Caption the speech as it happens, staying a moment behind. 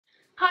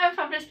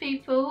fabulous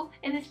people.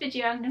 In this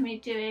video I'm going to be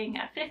doing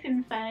a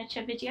flipping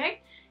furniture video.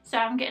 So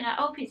I'm getting an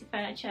old piece of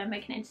furniture and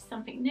making it into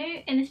something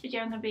new. In this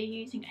video I'm going to be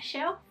using a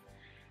shelf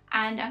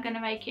and I'm going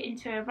to make it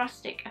into a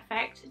rustic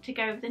effect to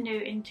go with the new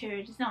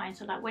interior design.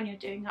 So like when you're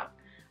doing up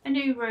a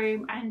new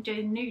room and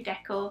doing new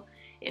decor,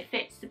 it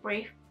fits the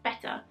brief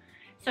better.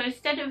 So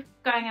instead of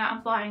going out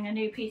and buying a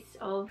new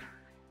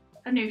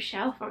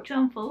shelf, for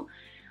example,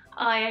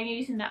 I am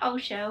using the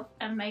old shelf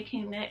and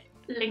making it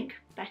link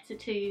better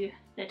to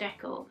the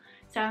decor.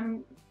 So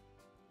I'm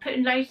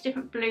putting loads of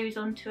different blues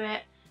onto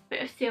it, a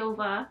bit of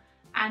silver,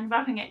 and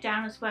rubbing it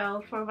down as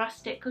well for a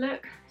rustic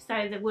look,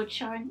 so the wood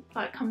shine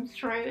like comes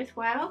through as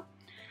well.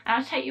 And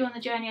I'll take you on the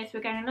journey as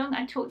we're going along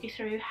and talk you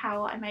through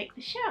how I make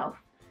the shelf.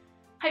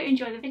 Hope you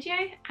enjoy the video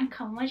and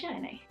come on my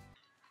journey.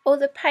 All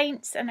the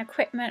paints and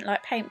equipment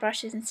like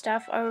paintbrushes and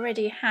stuff I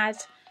already had,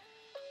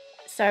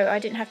 so I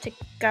didn't have to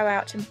go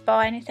out and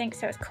buy anything,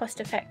 so it's cost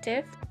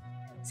effective.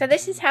 So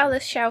this is how the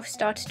shelf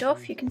started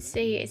off. You can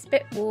see it's a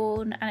bit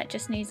worn and it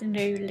just needs a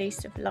new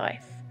lease of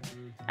life.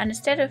 And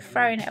instead of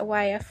throwing it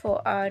away, I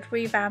thought I'd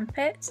revamp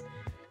it,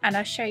 and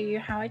I'll show you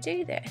how I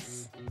do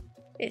this.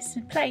 It's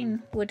a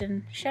plain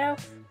wooden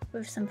shelf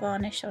with some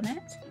varnish on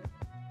it.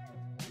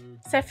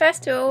 So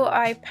first of all,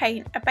 I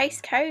paint a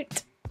base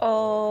coat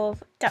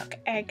of duck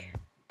egg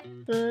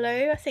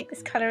blue. I think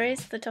this colour is,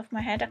 off the top of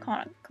my head, I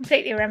can't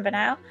completely remember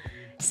now.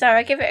 So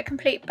I give it a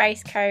complete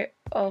base coat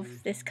of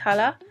this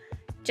colour,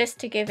 just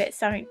to give it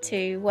something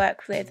to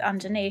work with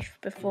underneath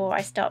before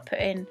I start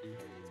putting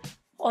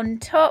on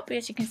top.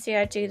 As you can see,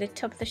 I do the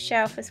top of the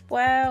shelf as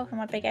well with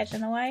my big edge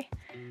in the way.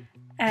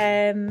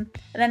 And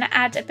then I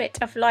add a bit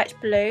of light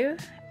blue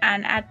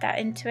and add that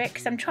into it,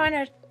 because I'm trying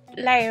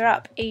to layer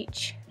up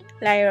each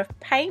layer of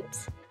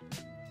paint.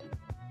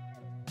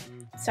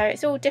 So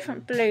it's all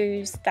different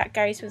blues that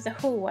goes with the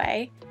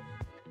hallway.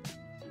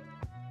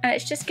 And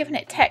it's just giving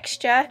it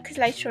texture, because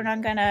later on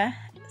I'm going to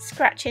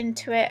scratch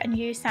into it and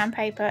use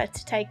sandpaper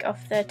to take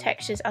off the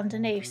textures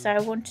underneath. So I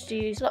wanted to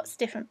use lots of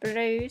different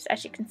blues,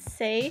 as you can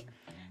see.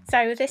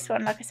 So with this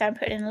one, like I said, I'm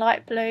putting in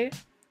light blue,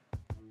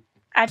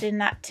 adding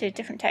that to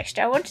different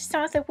texture. I wanted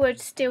some of the wood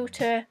still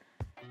to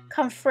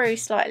come through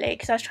slightly,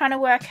 because I was trying to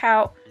work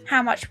out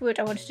how much wood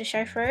I wanted to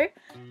show through.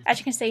 As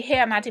you can see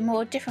here, I'm adding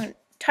more different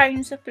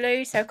tones of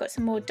blue, so I've got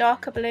some more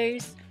darker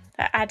blues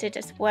that I added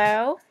as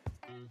well.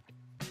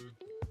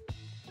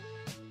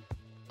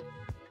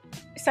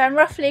 So I'm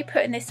roughly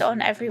putting this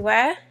on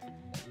everywhere,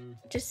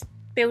 just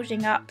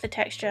building up the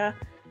texture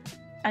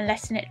and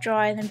letting it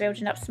dry, and then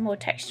building up some more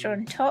texture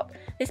on top.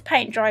 This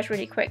paint dries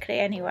really quickly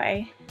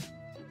anyway.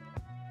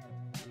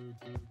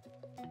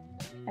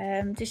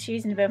 Just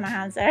using a bit of my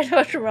hands there, I don't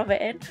want to rub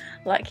it in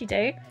like you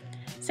do.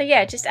 So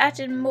yeah, just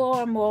adding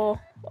more and more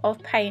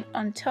of paint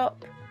on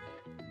top.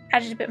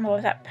 Added a bit more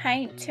of that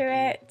paint to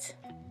it.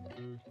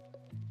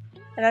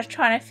 And I was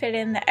trying to fill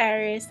in the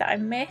areas that I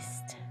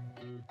missed.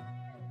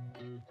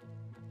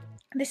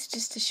 This is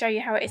just to show you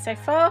how it is so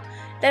far.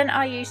 Then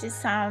I used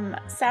some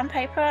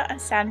sandpaper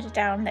and sanded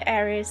down the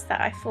areas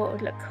that I thought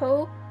would look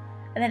cool,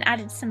 and then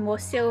added some more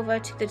silver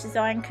to the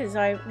design, because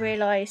I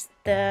realised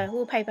the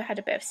wallpaper had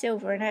a bit of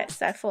silver in it,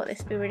 so I thought this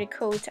would be really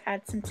cool to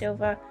add some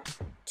silver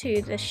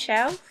to the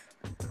shelf.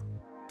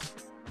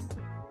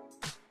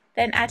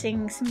 Then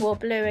adding some more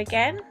blue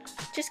again.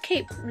 Just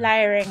keep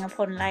layering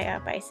upon layer,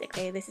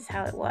 basically. This is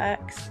how it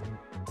works,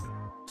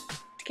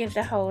 to give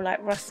the whole like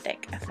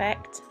rustic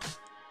effect.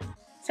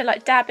 So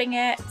like dabbing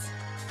it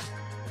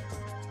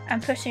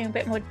and putting a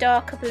bit more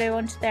darker blue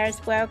onto there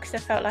as well, because I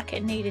felt like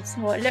it needed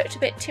some more. It looked a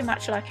bit too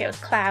much like it was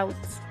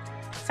clouds,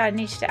 so I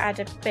needed to add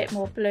a bit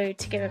more blue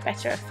to give a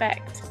better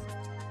effect.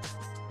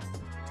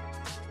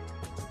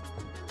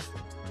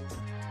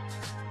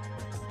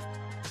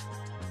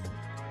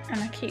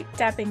 And I keep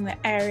dabbing the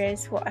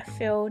areas what I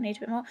feel need a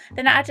bit more.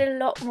 Then I added a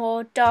lot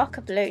more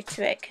darker blue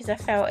to it, because I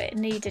felt it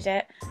needed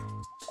it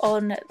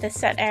on the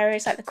certain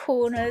areas like the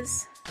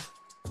corners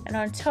and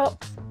on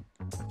top.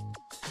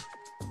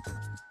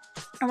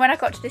 And when I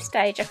got to this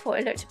stage, I thought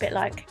it looked a bit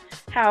like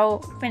how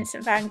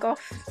Vincent van Gogh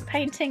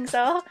paintings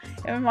are.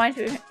 It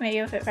reminded me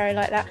of it very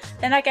like that.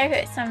 Then I gave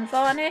it some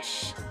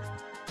varnish.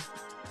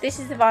 This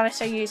is the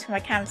varnish I use for my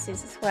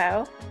canvases as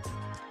well.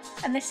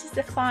 And this is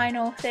the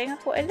final thing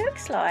of what it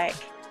looks like.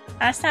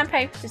 And I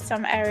sandpapered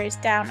some areas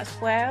down as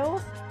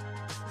well.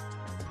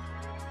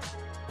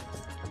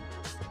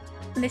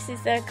 And this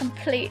is the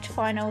complete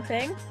final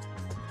thing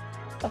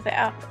of it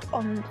up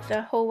on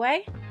the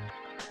hallway,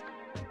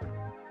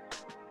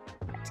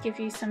 to give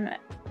you some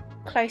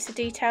closer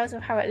details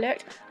of how it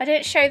looked. I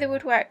didn't show the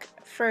woodwork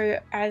through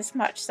as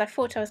much as I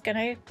thought I was going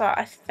to, but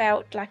I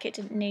felt like it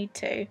didn't need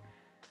to.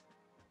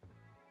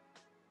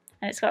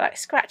 And it's got like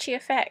scratchy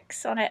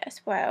effects on it as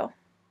well.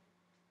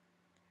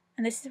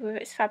 And this is with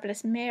its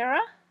fabulous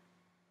mirror,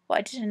 what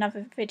I did in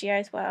another video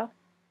as well.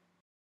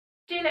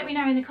 Do let me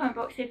know in the comment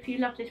box if you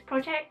love this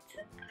project,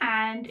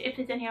 and if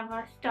there's any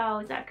other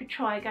styles that I could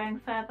try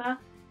going further,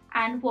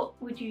 and what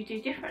would you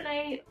do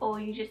differently, or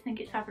you just think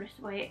it's fabulous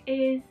the way it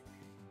is.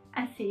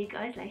 And see you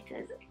guys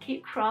later.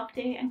 Keep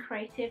crafty and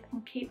creative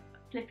and keep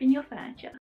flipping your furniture.